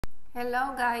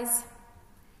Hello guys,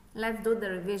 let's do the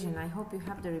revision. I hope you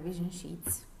have the revision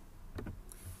sheets.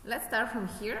 Let's start from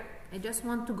here. I just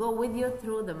want to go with you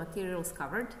through the materials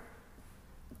covered.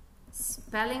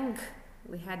 Spelling,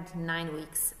 we had 9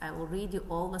 weeks. I will read you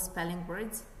all the spelling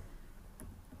words.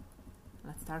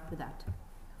 Let's start with that.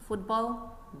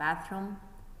 Football, bathroom,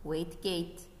 wait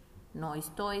gate, noise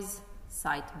toys,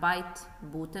 sight bite,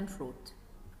 boot and fruit.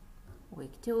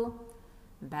 Week 2,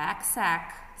 back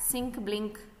sack, sink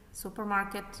blink,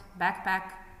 supermarket,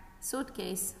 backpack,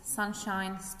 suitcase,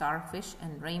 sunshine, starfish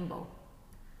and rainbow.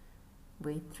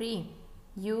 Week 3,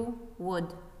 you,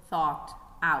 would, thought,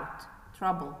 out,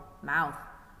 trouble, mouth,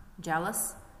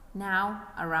 jealous, now,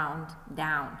 around,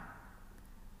 down.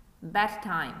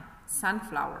 Bedtime,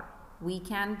 sunflower,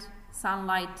 weekend,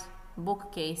 sunlight,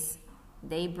 bookcase,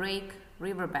 daybreak,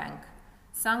 riverbank,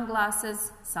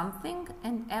 sunglasses, something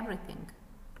and everything.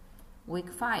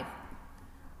 Week 5,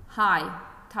 high,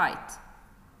 tight,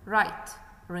 right,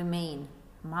 remain,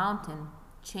 mountain,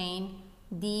 chain,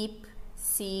 deep,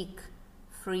 seek,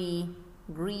 free,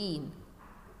 green.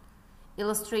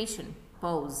 Illustration,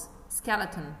 pose,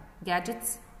 skeleton,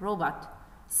 gadgets, robot,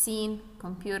 scene,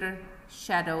 computer,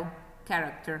 shadow,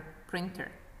 character,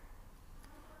 printer.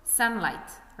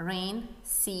 Sunlight, rain,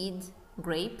 seed,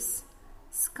 grapes,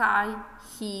 sky,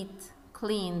 heat,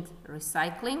 cleaned,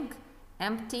 recycling,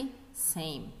 empty,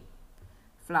 same.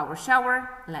 Flower shower,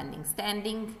 landing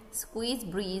standing, squeeze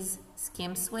breeze,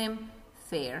 skim swim,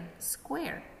 fair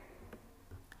square.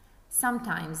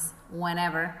 Sometimes,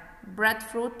 whenever,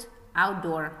 breadfruit,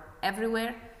 outdoor,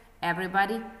 everywhere,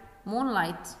 everybody,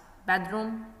 moonlight,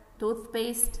 bedroom,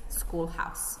 toothpaste,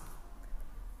 schoolhouse.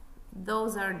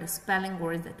 Those are the spelling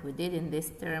words that we did in this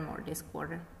term or this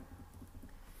quarter.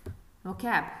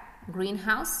 Vocab,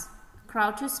 greenhouse,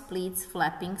 crouches, pleats,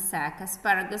 flapping, sack,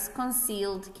 asparagus,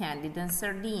 concealed, candied and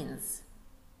sardines.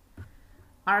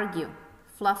 Argue,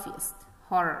 fluffiest,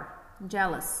 horror,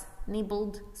 jealous,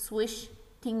 nibbled, swish,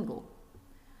 tingle.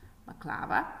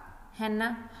 Baklava,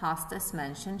 henna, hostess,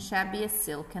 mansion, shabbiest,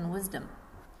 silk and wisdom.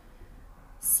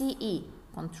 CE,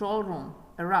 control room,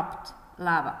 erupt,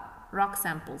 lava, rock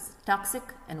samples,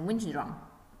 toxic and winch drum.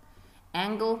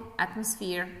 Angle,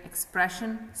 atmosphere,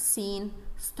 expression, scene,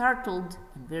 startled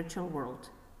and virtual world.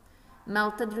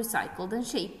 Melted, recycled and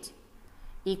shaped.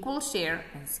 Equal, share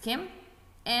and skim.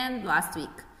 And last week,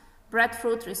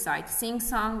 breadfruit, recite, sing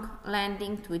song,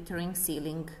 landing, twittering,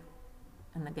 ceiling,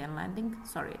 and again landing.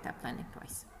 Sorry, I tapped landing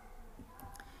twice.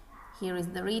 Here is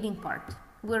the reading part.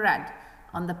 We read,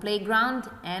 on the playground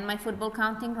and my football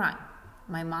counting rhyme.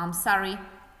 My mom sorry,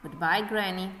 goodbye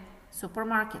granny,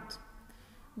 supermarket.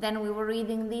 Then we were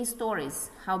reading these stories,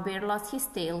 how Bear lost his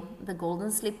tail, the golden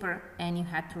slipper, and you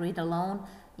had to read alone,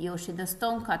 Yoshi the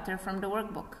stonecutter from the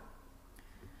workbook.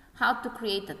 How to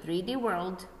create a 3D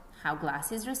world, how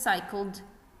glass is recycled,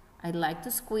 I'd like to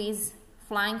squeeze,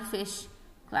 flying fish,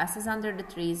 glasses under the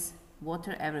trees,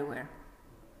 water everywhere.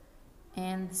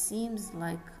 And seems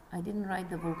like I didn't write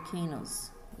the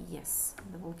volcanoes. Yes,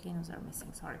 the volcanoes are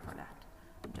missing, sorry for that.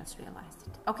 I just realized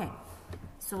it. Okay,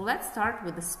 so let's start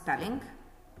with the spelling.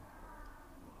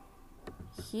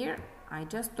 Here, I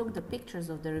just took the pictures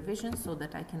of the revision so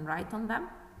that I can write on them.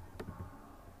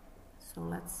 So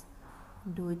let's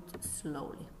do it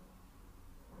slowly.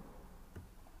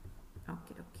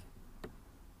 Okay.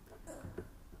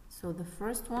 So the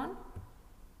first one,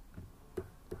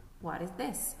 what is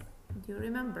this? Do you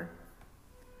remember?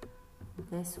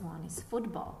 This one is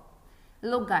football.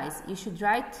 Look guys, you should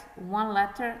write one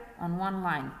letter on one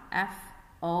line.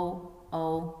 F-O-O-T-B-A-L-L.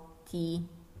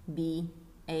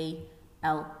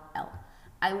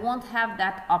 I won't have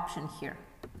that option here.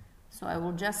 So I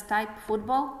will just type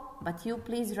football, but you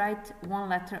please write one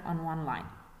letter on one line.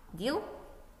 Deal?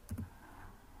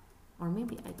 Or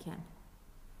maybe I can.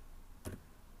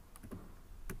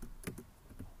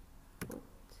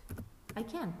 I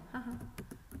can.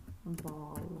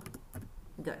 Ball.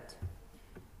 Good.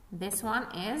 This one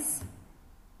is,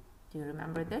 do you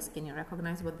remember this? Can you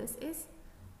recognize what this is?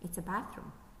 It's a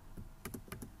bathroom.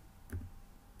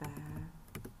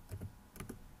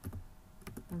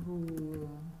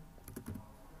 Room.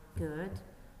 Good.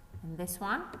 And this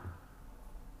one,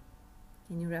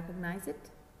 can you recognize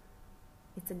it?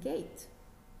 It's a gate.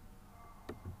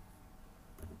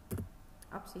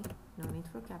 Oopsie, no need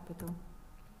for capital.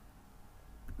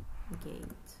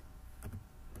 Gate.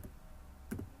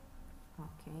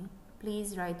 Okay,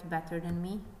 please write better than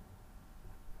me.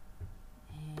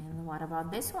 And what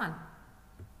about this one?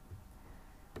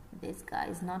 This guy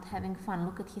is not having fun.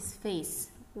 Look at his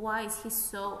face. Why is he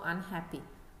so unhappy?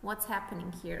 What's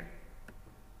happening here?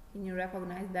 Can you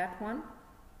recognize that one?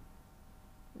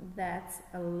 That's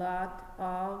a lot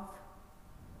of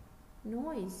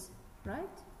noise,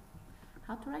 right?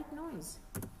 How to write noise?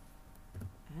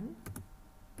 N-O-I-S-E.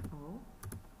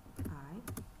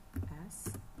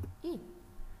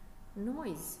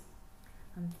 Noise.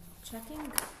 I'm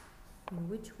checking in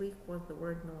which week was the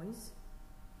word noise.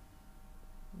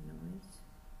 Noise.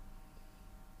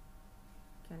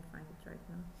 Can't find it right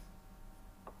now.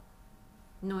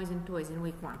 Noise and toys in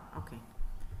week 1. Okay.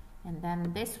 And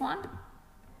then this one.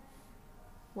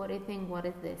 What do you think? What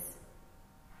is this?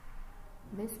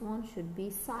 This one should be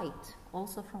sight.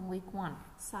 Also from week 1.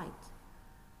 Sight.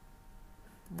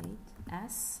 Wait.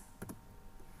 S-I-G-H-T.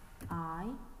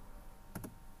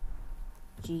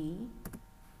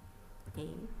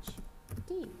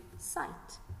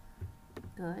 Sight.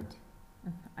 Good.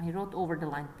 I wrote over the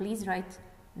line. Please write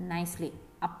nicely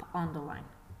up on the line.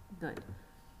 Good.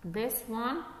 This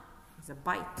one is a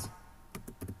bite.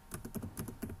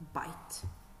 Bite.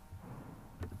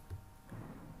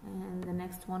 And the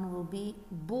next one will be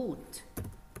boot.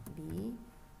 B-O-O-T.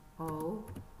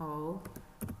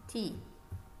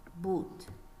 Boot.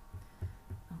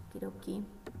 Okie dokie.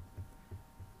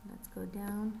 Let's go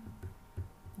down.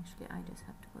 Actually, I just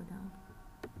have to go down.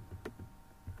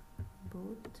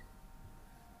 Boot.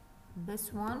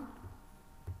 This one,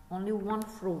 only one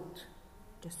fruit.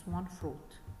 Just one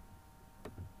fruit.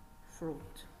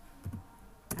 Fruit.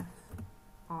 F-R-U-I-T.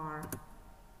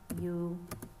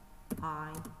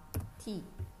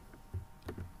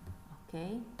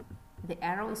 Okay. The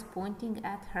arrow is pointing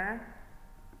at her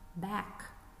back.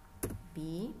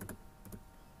 B-A-C-K.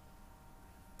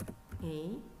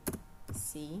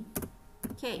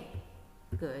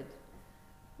 Good.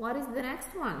 What is the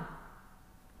next one?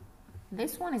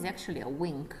 This one is actually a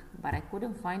wink, but I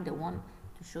couldn't find the one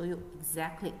to show you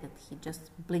exactly that he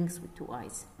just blinks with 2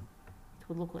 eyes. It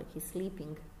would look like he's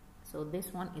sleeping. So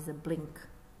this one is a blink.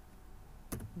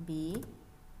 B-L-I-N-K.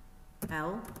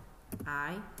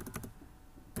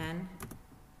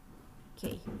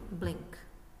 Blink.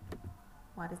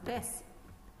 What is this?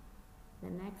 The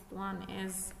next one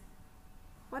is,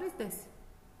 what is this?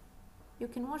 You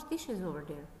can wash dishes over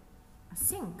there. A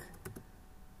sink.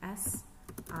 S-I-N-K.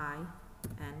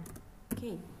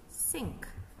 Sink.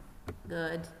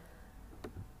 Good.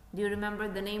 Do you remember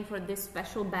the name for this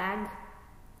special bag?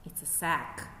 It's a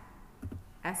sack.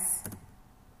 S-A-C-K.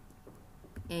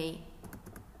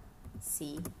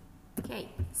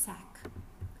 Sack.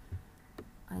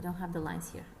 I don't have the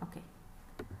lines here. Okay.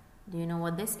 Do you know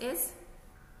what this is?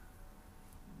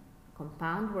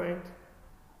 Compound word.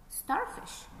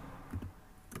 Starfish.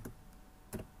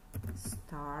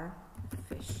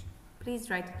 Starfish. Please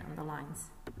write it on the lines.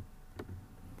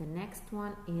 The next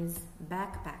one is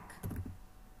backpack.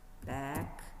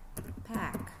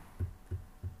 Backpack.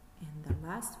 And the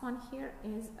last one here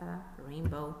is a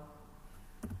rainbow.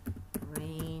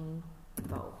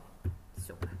 Rainbow.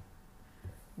 Super.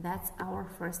 That's our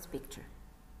first picture.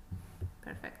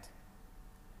 Perfect.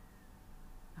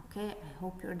 Okay, I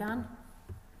hope you're done.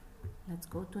 Let's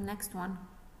go to next one.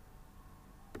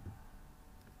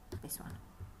 This one.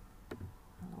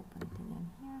 I'll open it again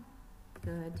here.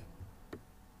 Good.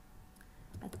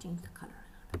 Let's change the color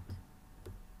a little bit.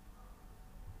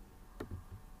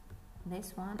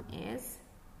 This one is,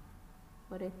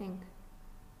 what do you think?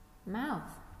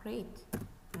 Mouth. Great.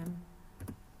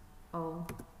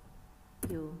 M-O-U-T-H.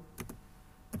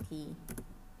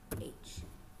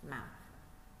 Mouth.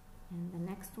 And the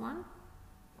next one,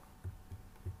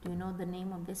 do you know the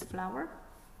name of this flower?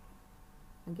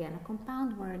 Again, a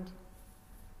compound word.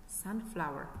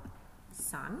 Sunflower.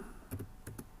 Sun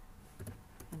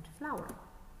and flower.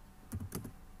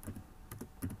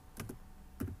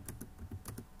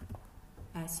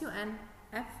 S-U-N-F-L-O-W-E-R.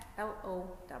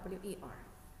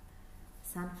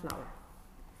 Sunflower.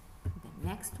 The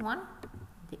next one,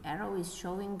 the arrow is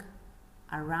showing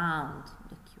around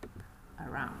the cube.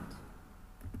 Around.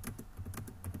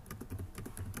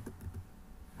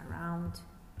 Around.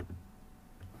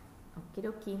 Okie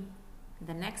dokie.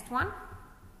 The next one.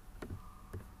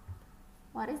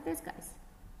 What is this, guys?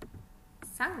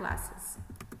 Sunglasses.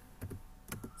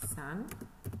 Sun.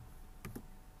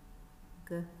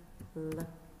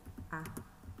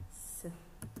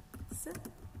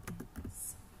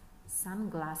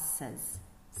 Sunglasses.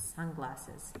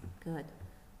 Sunglasses. Good.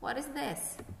 What is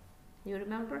this? You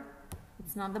remember?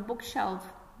 It's not the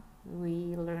bookshelf.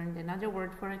 We learned another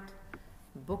word for it.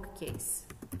 Bookcase.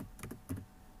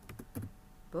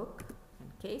 Book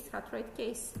and case. How to write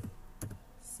case?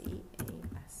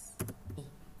 C-A-S-E.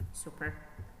 Super.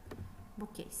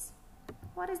 Bookcase.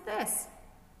 What is this?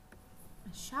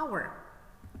 A shower.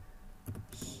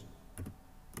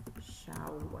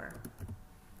 Shower.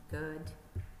 Good.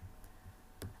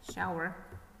 Shower.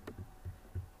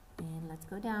 And let's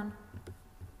go down.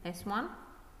 This one,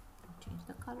 I'll change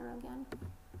the color again.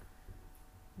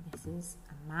 This is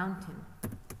a mountain.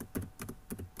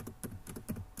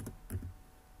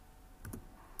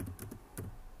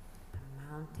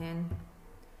 A mountain.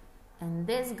 And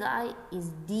this guy is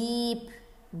deep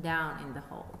down in the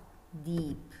hole.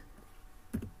 Deep.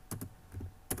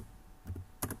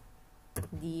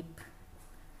 Deep.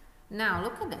 Now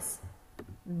look at this.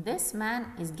 This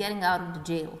man is getting out of the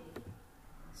jail.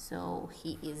 So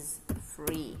he is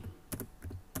free.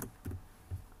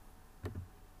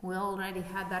 We already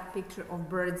had that picture of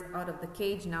birds out of the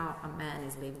cage. Now a man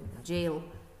is living in jail.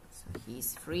 So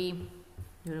he's free.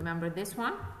 You remember this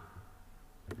one?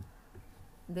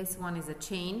 This one is a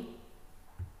chain.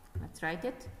 Let's write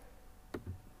it.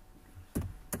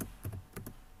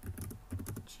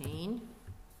 Chain.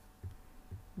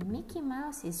 Mickey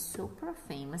Mouse is super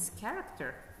famous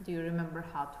character. Do you remember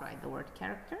how to write the word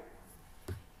character?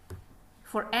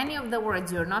 For any of the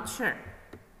words you're not sure,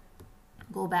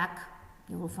 go back.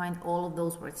 You will find all of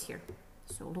those words here.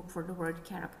 So look for the word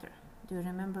character. Do you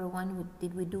remember when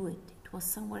did we do it? It was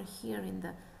somewhere here in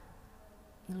the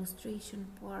illustration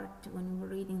part when we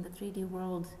were reading the 3D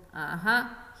world.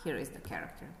 Here is the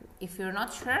character. If you're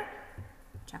not sure,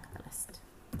 check the list.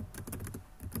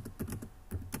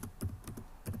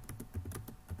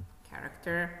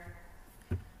 Character.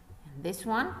 And this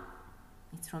one,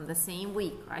 it's from the same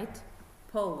week, right?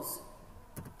 Pose.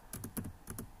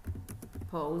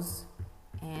 Pose.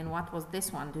 And what was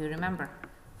this one? Do you remember?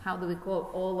 How do we call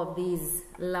all of these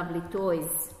lovely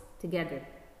toys together?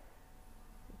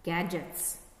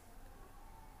 Gadgets.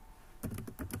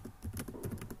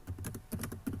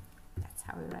 That's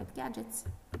how we write gadgets.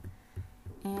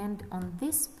 And on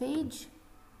this page,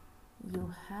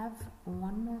 you have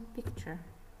one more picture.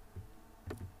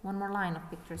 One more line of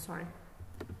picture, sorry.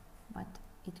 But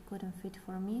it couldn't fit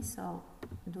for me, so I'll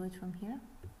do it from here.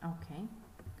 Okay,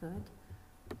 good.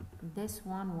 This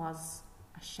one was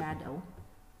a shadow.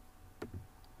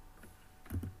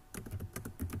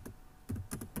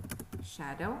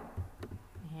 Shadow.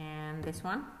 And this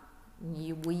one,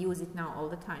 we use it now all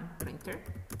the time. Printer.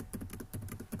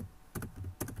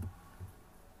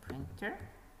 Printer.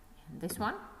 And this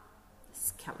one,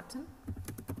 skeleton.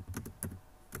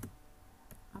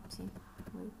 Oopsie,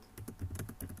 wait.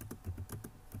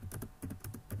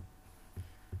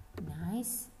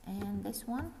 Nice. And this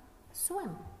one,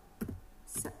 swim.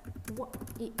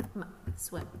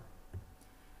 Swim.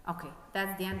 Okay,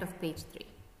 that's the end of page 3.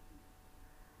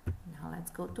 Now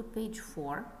let's go to page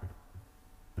 4.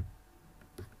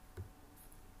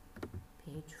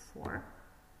 Page 4.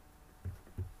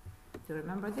 Do you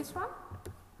remember this one?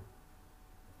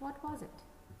 What was it?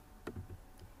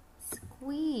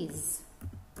 Squeeze.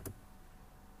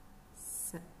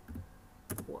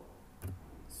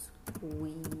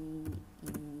 Squeeze.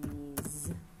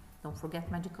 Don't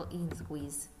forget magical E in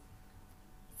squeeze.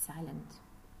 It's silent.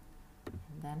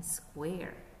 And then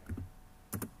square.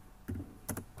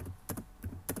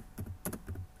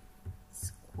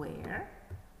 Square.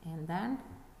 And then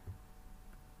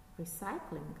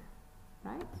recycling,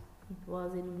 right? It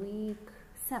was in week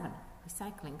 7.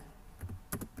 Recycling.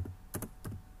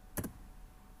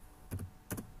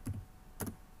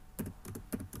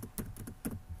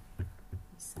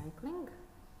 Recycling.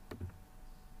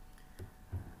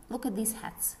 Look at these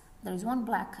hats. There is one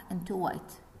black and 2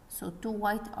 white. So 2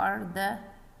 white are the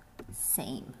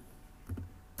same.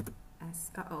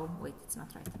 As wait, it's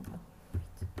not right angle. Wait.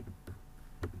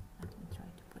 Let me try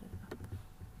to put it up.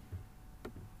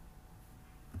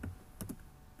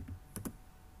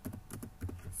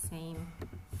 Same.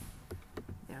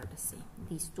 They are the same.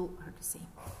 These 2 are the same.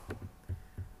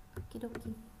 Okie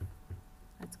dokie.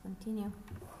 Let's continue.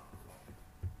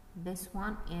 This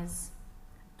one is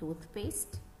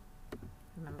toothpaste.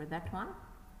 Remember that one?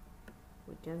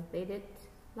 We just did it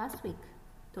last week.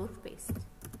 Toothpaste.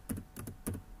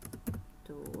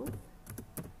 Toothpaste.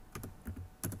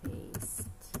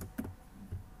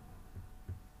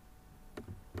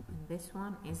 And this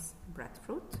one is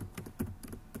breadfruit.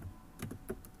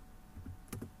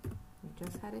 We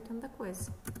just had it on the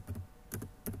quiz.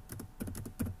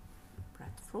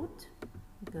 Breadfruit.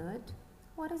 Good.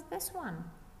 What is this one?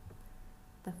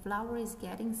 The flower is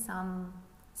getting some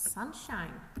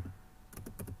sunshine.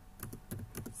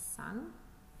 Sun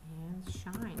and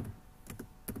shine.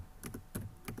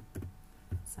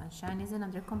 Sunshine is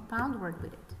another compound word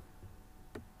with it.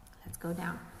 Let's go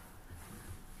down.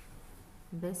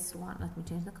 This one, let me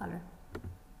change the color.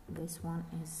 This one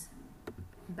is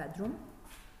bedroom.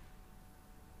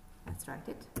 Let's write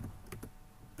it.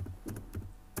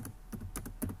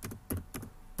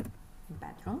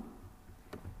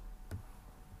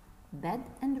 bed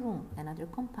and room, another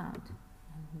compound.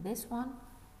 And this one,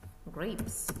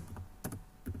 grapes.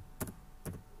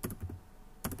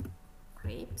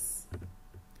 Grapes.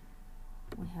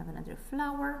 We have another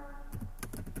flower.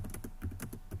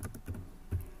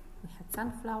 We had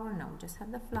sunflower, no, we just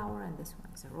had the flower, and this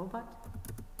one is a robot.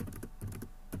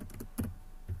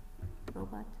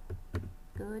 Robot,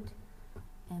 good.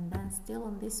 And then still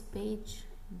on this page,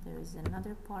 there is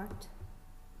another part.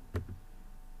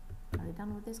 Are you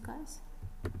done with this, guys?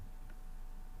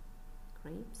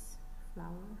 Grapes,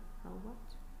 flower,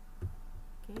 robot.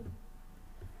 Okay.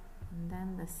 And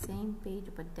then the same page,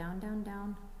 but down, down,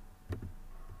 down.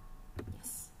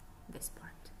 Yes, this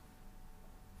part.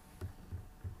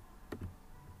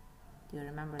 Do you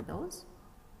remember those?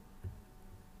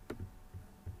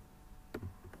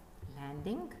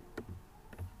 Landing.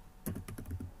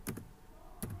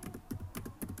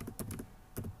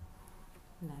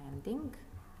 Landing.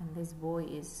 And this boy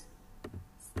is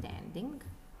standing.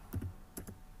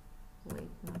 Wait,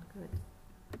 not good.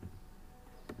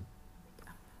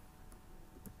 Up.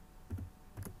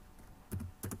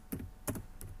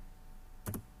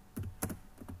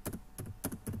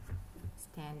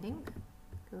 Standing.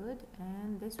 Good.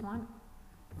 And this one,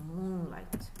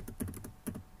 moonlight.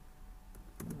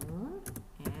 Moon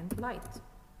and light.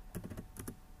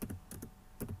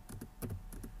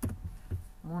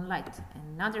 Moonlight,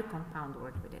 another compound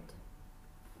word with it.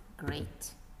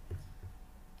 Great.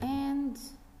 And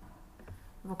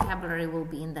vocabulary will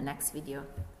be in the next video.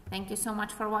 Thank you so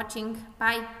much for watching.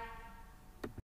 Bye.